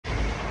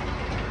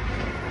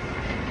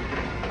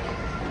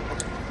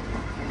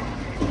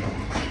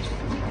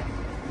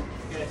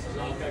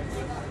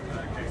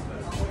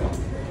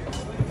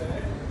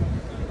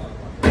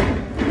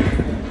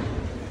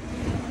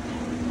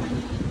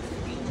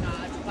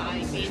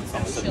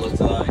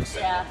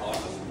Yeah.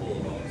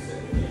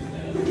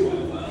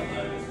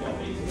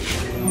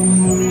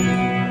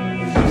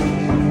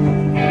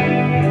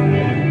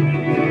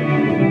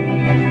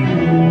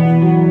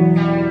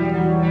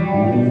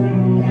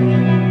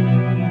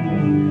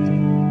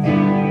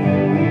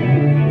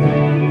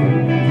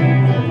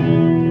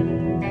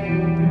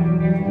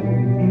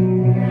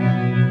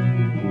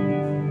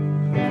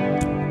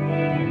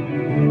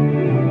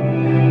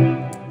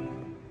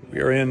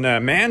 We're in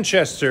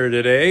Manchester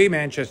today,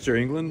 Manchester,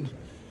 England.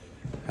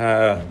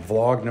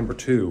 Vlog number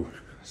 2.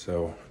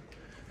 So,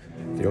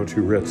 the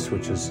O2 Ritz,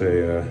 which is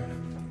a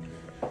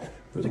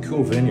really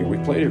cool venue. We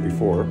played it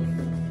before.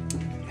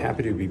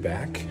 Happy to be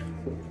back.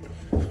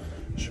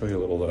 Show you a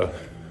little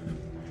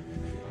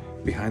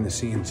behind the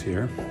scenes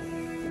here.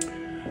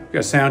 We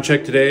got sound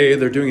check today.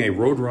 They're doing a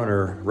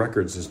Roadrunner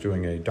Records is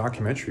doing a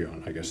documentary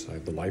on, I guess,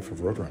 the life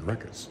of Roadrunner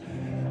Records.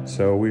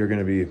 So we are going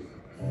to be a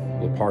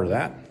little part of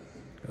that.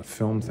 A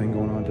film thing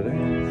going on today.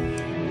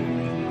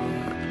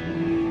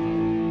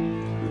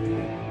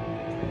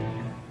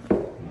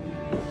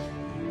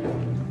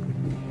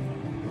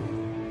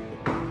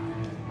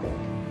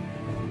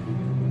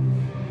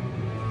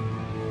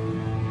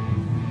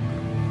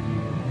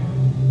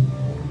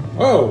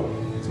 Oh!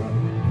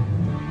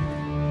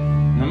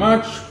 Not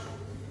much.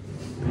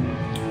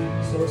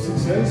 Source it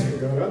says we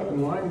got up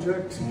and line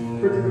checked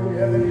quicker than we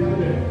had any other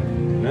day.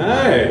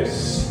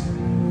 Nice!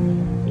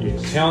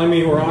 You're telling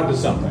me we're onto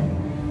something.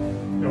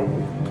 Nope.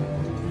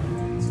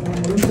 That's not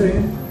what I'm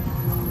saying.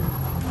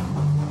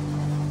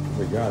 What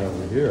we got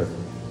over here?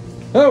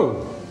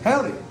 Oh!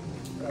 Howdy! I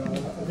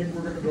think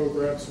we're going to go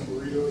grab some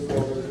burritos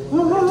while they're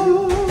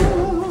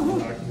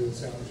doing I can do the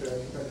sound check.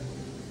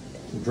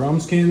 Some drum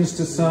skins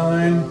to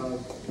sign.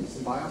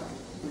 Some bio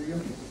for you?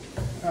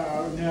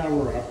 Yeah,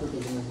 we're up. It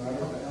doesn't really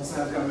matter. I also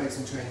have to make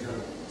some change on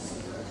it.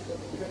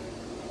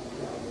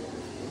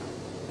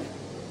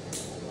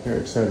 Very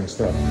exciting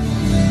stuff.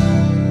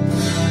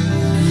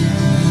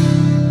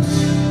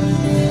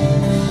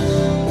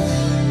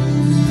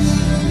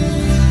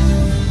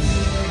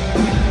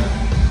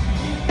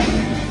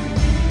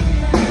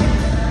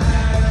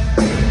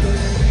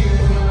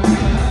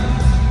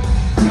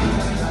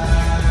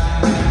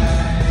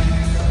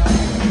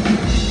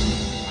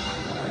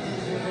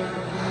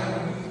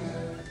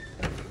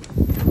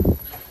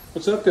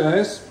 What's up,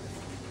 guys?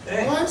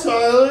 Hey. Hi,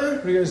 Tyler.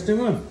 What are you guys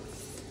doing?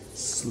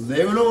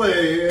 Slaving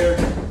away here.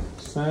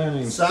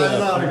 Signing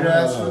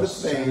autographs for the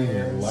signing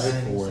fans.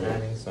 Life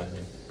away.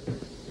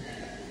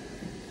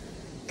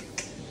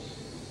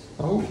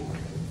 Oh.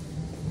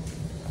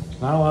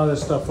 Not a lot of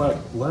this stuff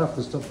left.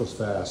 This stuff was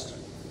fast.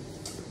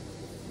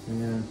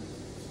 Yeah, it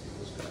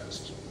was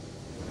fast.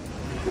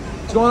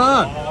 What's going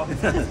on?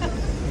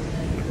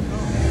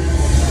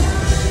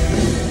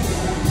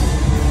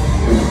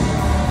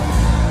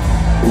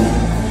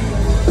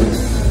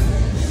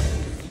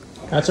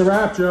 That's a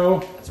wrap, Joe.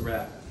 That's a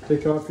wrap.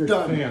 Take off your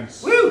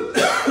pants. Woo!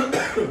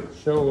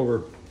 Show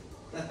over.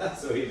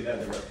 So he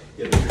had to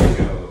get the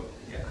go.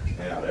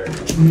 Yeah, there.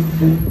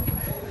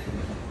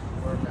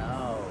 Work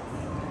out.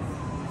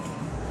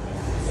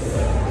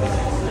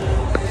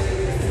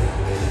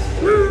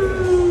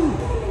 Woo!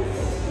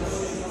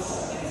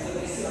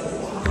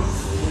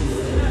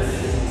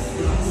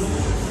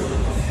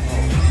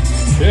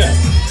 Yeah.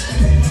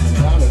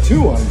 Down to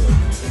 2 under.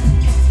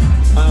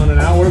 On and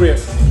out. What are we at?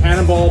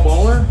 Cannonball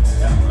Baller?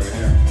 Yeah, over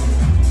here.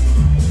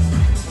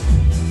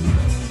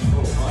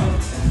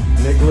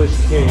 Nicolas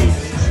Cage.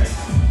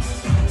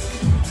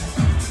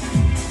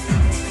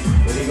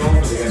 Where are you going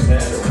for the guy's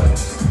head or what?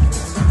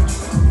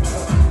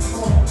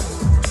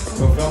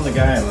 Go film the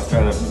guy and let's try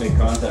to make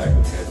contact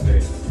with the guy's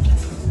face.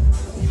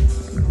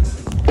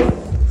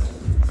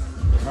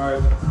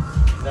 Alright.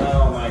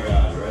 Oh my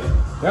god, you ready?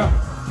 Yeah.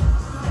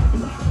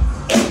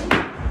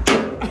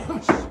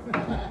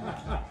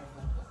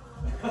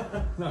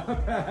 Not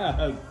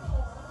bad.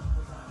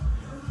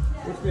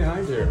 What's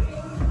behind here?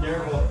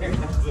 Careful.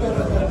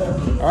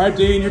 All right,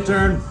 Dean, your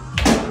turn.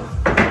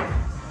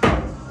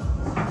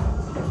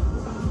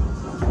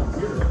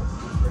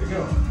 Where'd it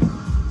go?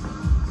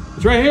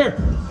 It's right here.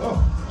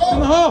 Oh. In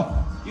the hole.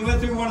 You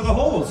went through one of the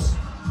holes.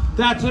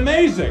 That's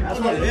amazing. That's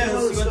what it is. You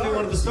went through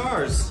one of the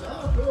stars.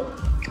 Oh, cool.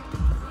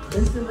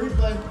 Instant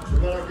replay. We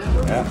got our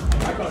camera. Yeah.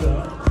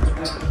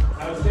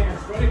 I was staying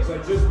sweaty because I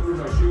just moved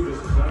my shoe this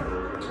December.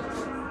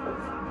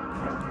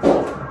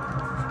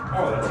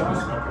 Oh, that's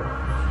awesome. Okay.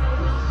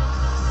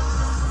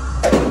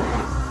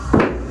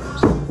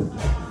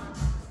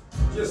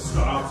 Just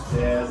stop.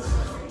 Yes.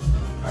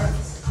 Alright.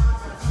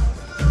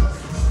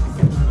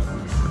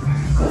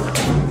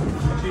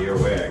 To your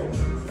wig.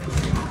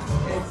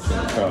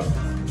 Oh.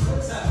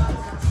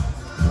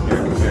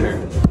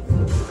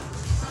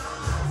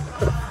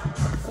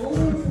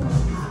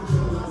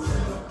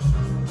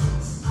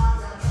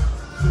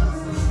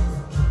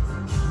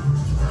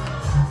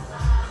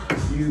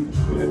 Here,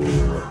 come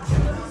here.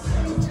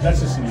 That's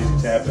just an easy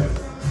tap in.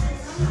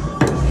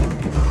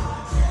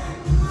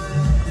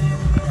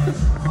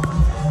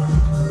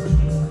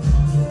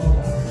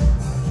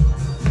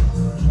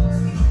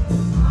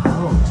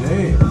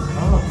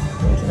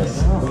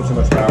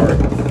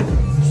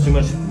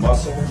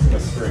 hustle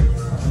with strength.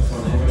 Which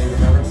one? Anybody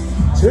remember?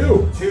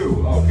 2.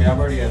 2. Okay, I'm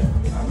already at.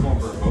 I'm going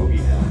for a bogey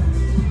now.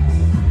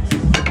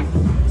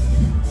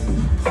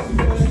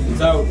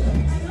 It's out.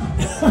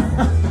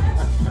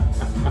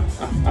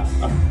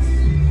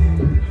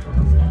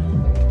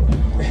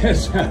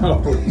 It's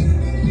out. All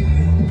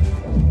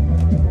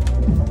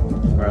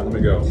right, let me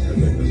go. I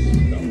think this is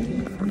done.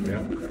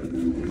 Yeah.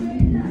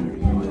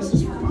 This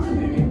is for par,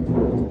 baby.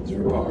 It's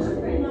for par.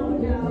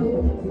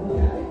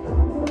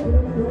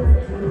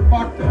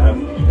 Fuck that.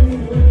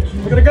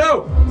 Look at it go.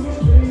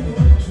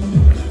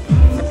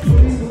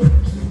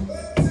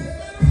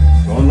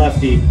 Going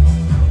lefty.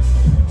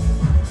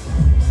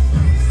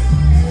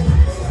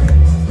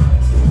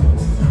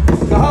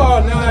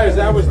 Oh, nice.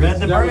 That was Read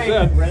the that was break.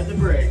 it. Read the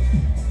break.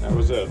 That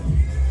was it.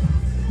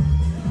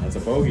 That's a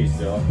bogey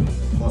still.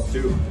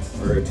 +2.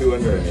 Or 2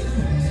 under it.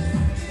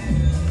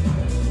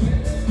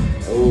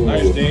 Oh.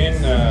 Nice, Dean.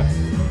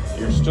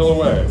 You're still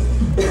away.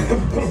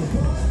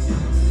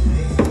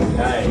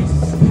 Nice.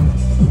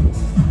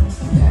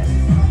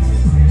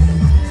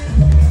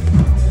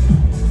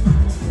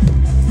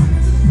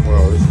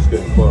 Whoa, this is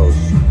getting close.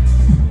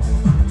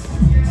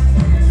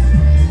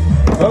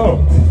 Oh,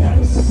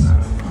 Nice.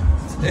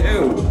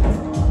 2.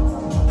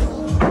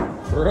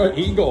 for an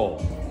eagle.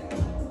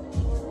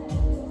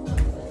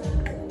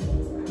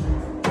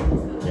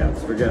 Yeah,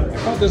 let's forget it. I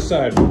thought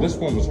this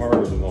one was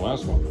harder than the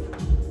last one.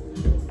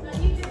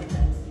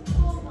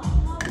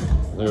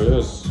 There it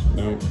is.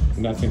 No,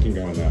 nothing can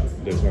go in that.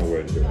 There's no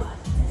way to do it.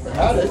 I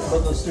had it, but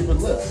the stupid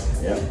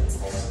list. Yeah.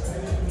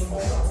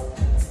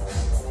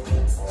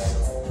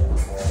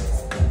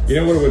 You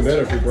know what it would have been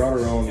if we brought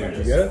our own? Did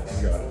you get it?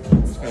 You got it.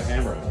 I'm just gonna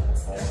hammer it.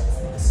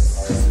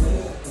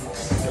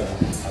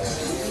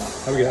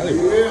 How do we get out of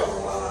here?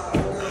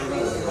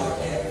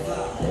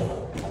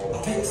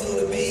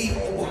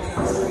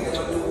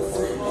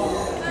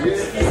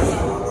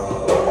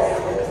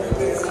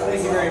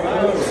 Thank you very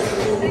much.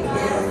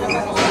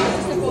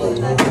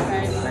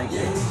 Thank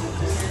you.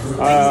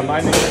 My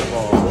name is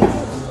Paul.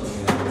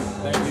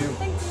 Thank you.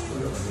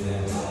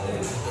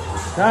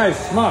 Guys,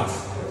 come on.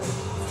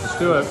 Let's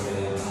do it.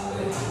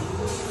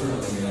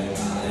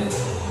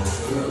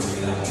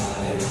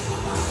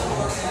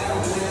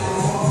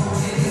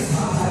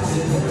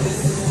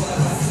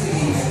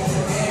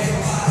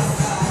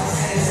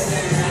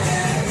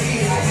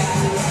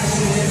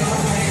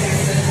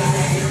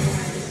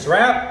 It's a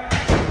wrap.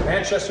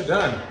 Manchester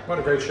done. What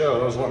a great show.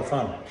 That was a lot of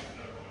fun.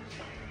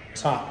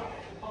 It's hot.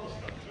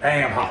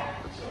 Damn hot.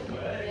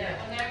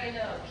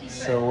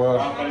 So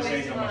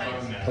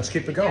let's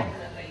keep it going.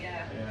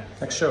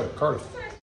 Next show, Cardiff.